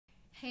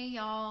Hey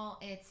y'all,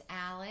 it's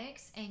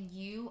Alex, and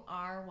you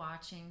are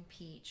watching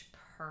Peach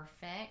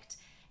Perfect.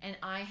 And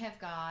I have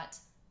got,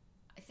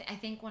 I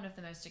think, one of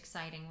the most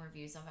exciting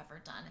reviews I've ever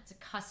done. It's a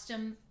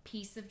custom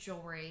piece of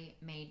jewelry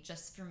made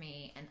just for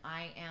me, and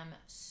I am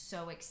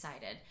so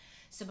excited.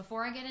 So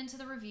before I get into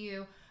the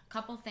review, a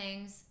couple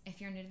things.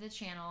 If you're new to the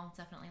channel,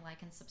 definitely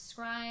like and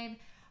subscribe.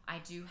 I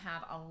do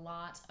have a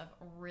lot of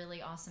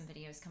really awesome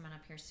videos coming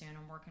up here soon.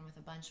 I'm working with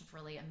a bunch of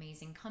really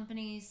amazing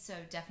companies, so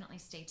definitely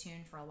stay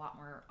tuned for a lot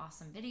more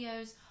awesome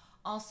videos.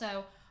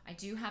 Also, I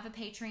do have a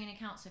Patreon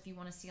account, so if you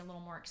want to see a little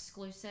more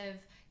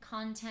exclusive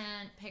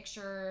content,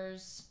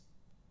 pictures,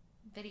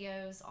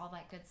 videos, all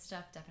that good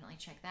stuff, definitely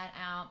check that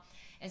out.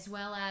 As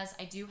well as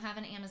I do have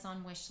an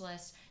Amazon wish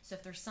list, so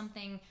if there's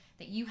something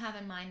that you have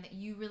in mind that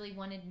you really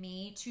wanted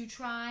me to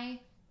try,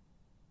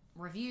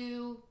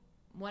 review,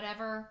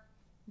 whatever,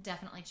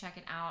 definitely check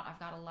it out. I've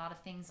got a lot of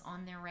things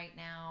on there right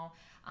now.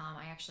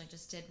 I actually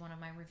just did one of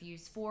my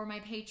reviews for my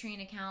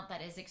Patreon account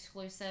that is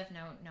exclusive.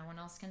 No one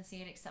else can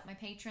see it except my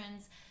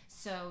patrons.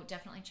 So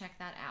definitely check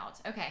that out.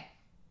 Okay,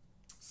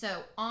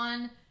 so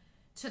on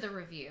to the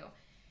review.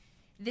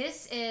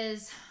 This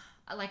is,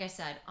 like I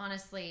said,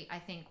 honestly, I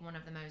think one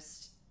of the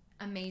most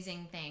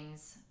amazing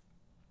things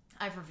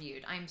I've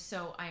reviewed. I'm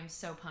so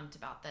pumped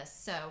about this.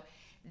 So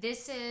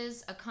this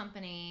is a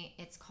company.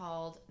 It's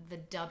called the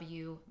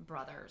W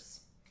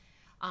Brothers.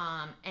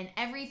 And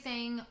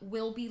everything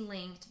will be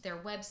linked. Their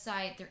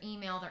website, their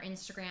email, their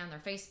Instagram, their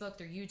Facebook,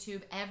 their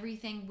YouTube,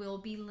 everything will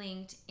be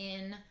linked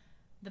in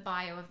the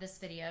bio of this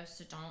video.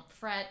 So don't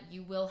fret.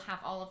 You will have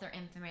all of their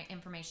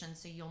information,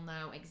 so you'll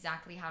know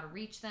exactly how to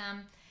reach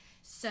them.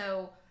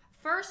 So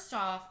first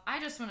off, I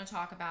just want to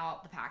talk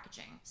about the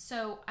packaging.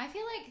 So I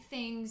feel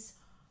like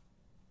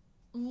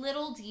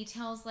little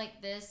details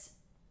like this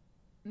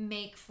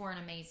make for an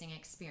amazing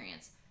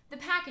experience. The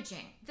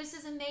packaging. This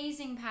is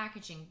amazing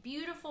packaging.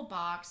 Beautiful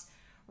box,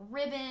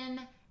 ribbon,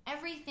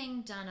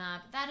 everything done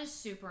up. That is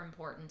super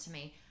important to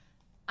me.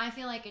 I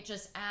feel like it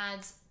just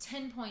adds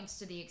 10 points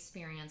to the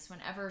experience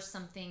whenever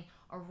something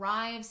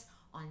arrives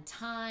on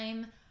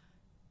time,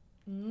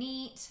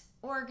 neat,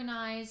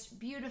 organized,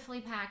 beautifully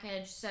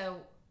packaged. So,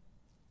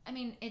 I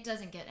mean, it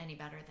doesn't get any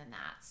better than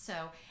that.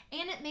 So,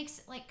 and it makes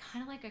it like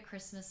kind of like a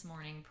Christmas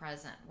morning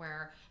present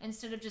where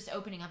instead of just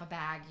opening up a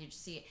bag, you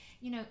just see it,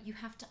 you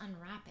have to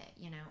unwrap it,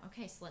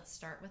 Okay, so let's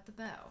start with the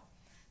bow.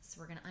 So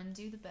we're going to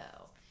undo the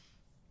bow.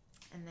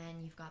 And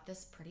then you've got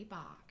this pretty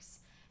box.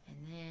 And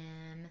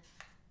then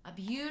a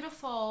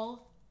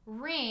beautiful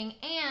ring,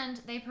 and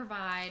they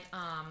provide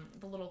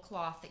the little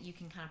cloth that you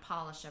can kind of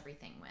polish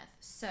everything with.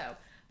 So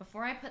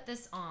before I put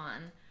this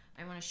on,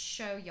 I want to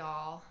show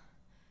y'all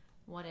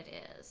what it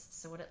is.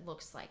 So what it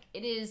looks like.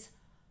 It is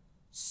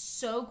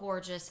so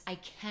gorgeous. I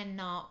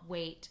cannot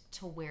wait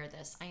to wear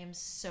this. I am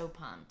so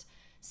pumped.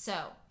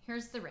 So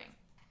here's the ring.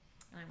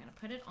 And I'm going to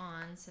put it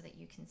on so that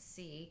you can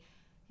see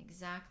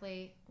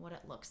exactly what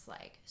it looks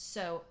like.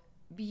 So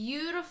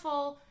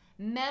beautiful.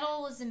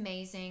 Metal is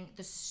amazing.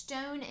 The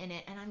stone in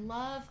it, and I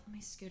love, let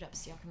me scoot up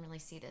so y'all can really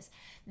see this.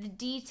 The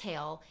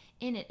detail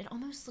in it, it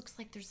almost looks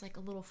like there's like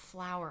a little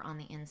flower on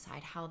the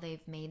inside, how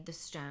they've made the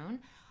stone.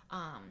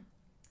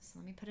 So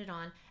let me put it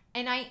on.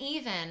 And I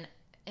even,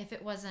 if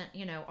it wasn't,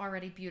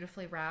 already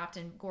beautifully wrapped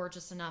and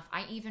gorgeous enough,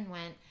 I even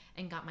went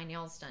and got my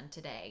nails done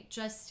today,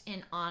 just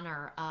in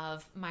honor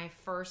of my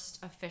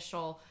first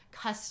official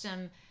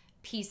custom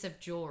piece of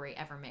jewelry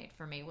ever made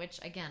for me, which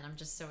again, I'm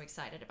just so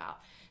excited about.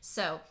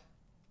 So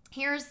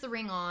here's the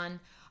ring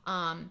on.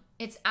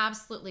 It's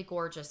absolutely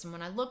gorgeous. And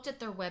when I looked at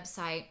their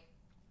website,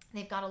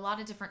 they've got a lot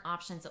of different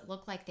options. It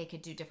looked like they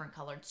could do different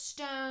colored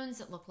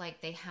stones. It looked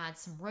like they had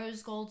some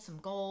rose gold, some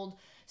gold,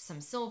 some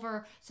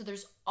silver. So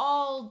there's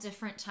all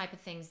different type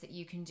of things that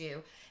you can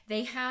do.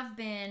 They have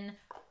been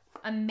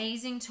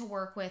amazing to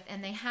work with,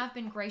 and they have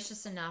been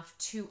gracious enough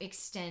to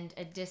extend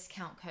a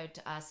discount code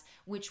to us,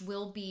 which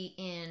will be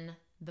in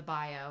the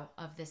bio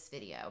of this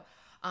video.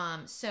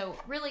 So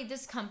really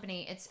this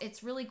company,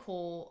 it's really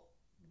cool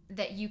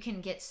that you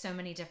can get so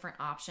many different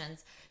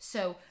options.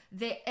 So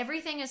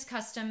everything is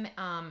custom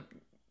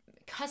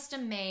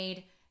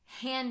made,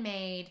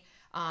 handmade,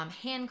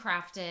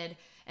 handcrafted,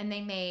 and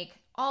they make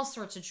all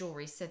sorts of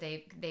jewelry. So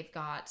they've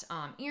got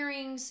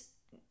earrings,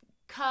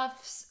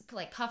 cuffs,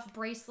 like cuff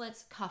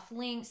bracelets, cuff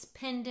links,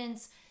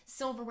 pendants,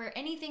 silverware,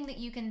 anything that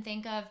you can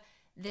think of,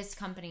 this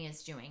company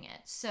is doing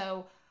it.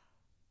 So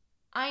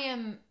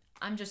I'm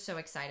just so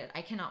excited.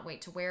 I cannot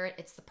wait to wear it.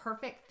 It's the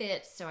perfect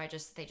fit. So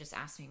they just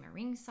asked me my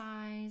ring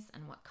size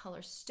and what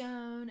color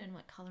stone and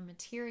what color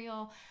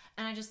material,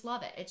 and I just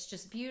love it. It's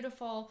just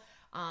beautiful.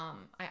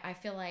 I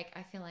feel like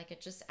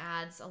it just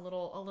adds a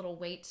little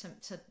weight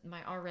to my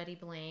already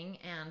bling,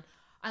 and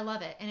I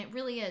love it. And it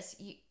really is.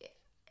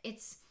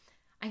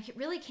 I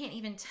really can't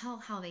even tell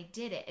how they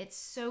did it. It's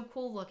so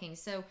cool looking.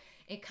 So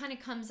it kind of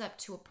comes up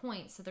to a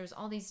point. So there's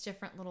all these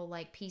different little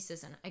like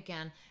pieces, and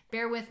again,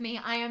 bear with me.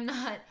 I am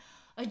not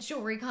a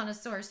jewelry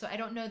connoisseur, so I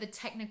don't know the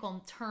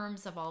technical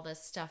terms of all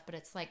this stuff, but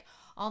it's like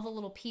all the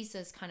little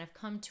pieces kind of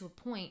come to a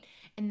point,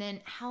 and then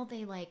how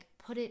they like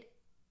put it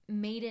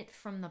made it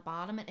from the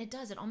bottom. And it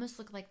does. It almost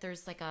looked like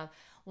there's like a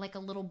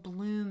little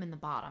bloom in the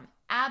bottom.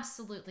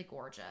 Absolutely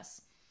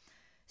gorgeous.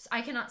 So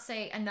I cannot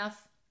say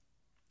enough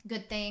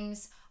good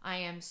things. I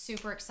am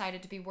super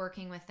excited to be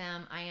working with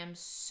them. I am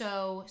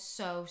so,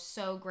 so,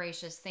 so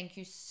gracious. Thank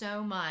you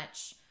so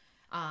much.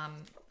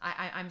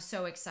 I'm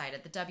so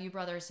excited. The W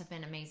Brothers have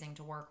been amazing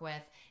to work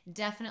with.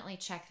 Definitely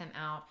check them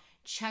out.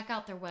 Check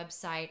out their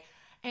website.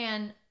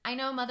 And I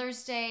know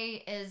Mother's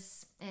Day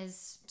is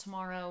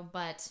tomorrow,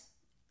 but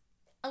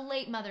a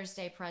late Mother's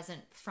Day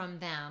present from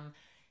them,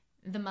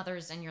 the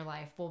mothers in your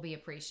life will be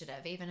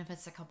appreciative, even if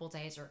it's a couple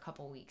days or a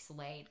couple weeks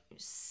late.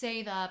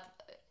 Save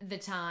up the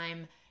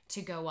time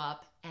to go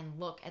up and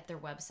look at their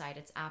website.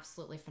 It's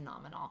absolutely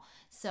phenomenal.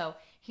 So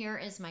here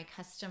is my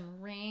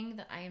custom ring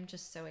that I am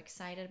just so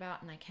excited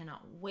about, and I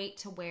cannot wait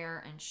to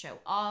wear and show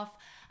off.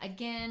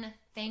 Again,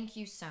 thank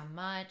you so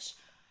much.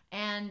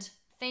 And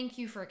thank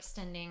you for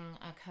extending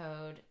a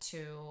code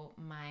to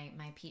my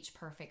Peach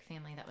Perfect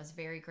family. That was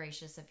very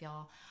gracious of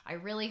y'all. I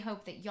really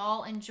hope that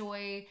y'all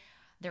enjoy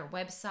their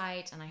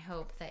website, and I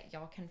hope that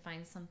y'all can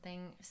find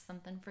something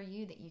for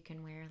you that you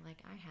can wear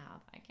like I have.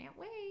 I can't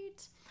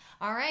wait.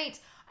 All right.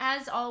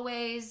 As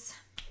always,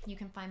 you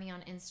can find me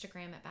on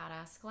Instagram at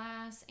Badass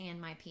Glass and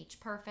my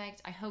Peach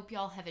Perfect. I hope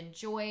y'all have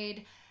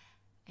enjoyed,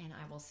 and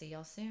I will see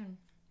y'all soon.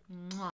 Mwah.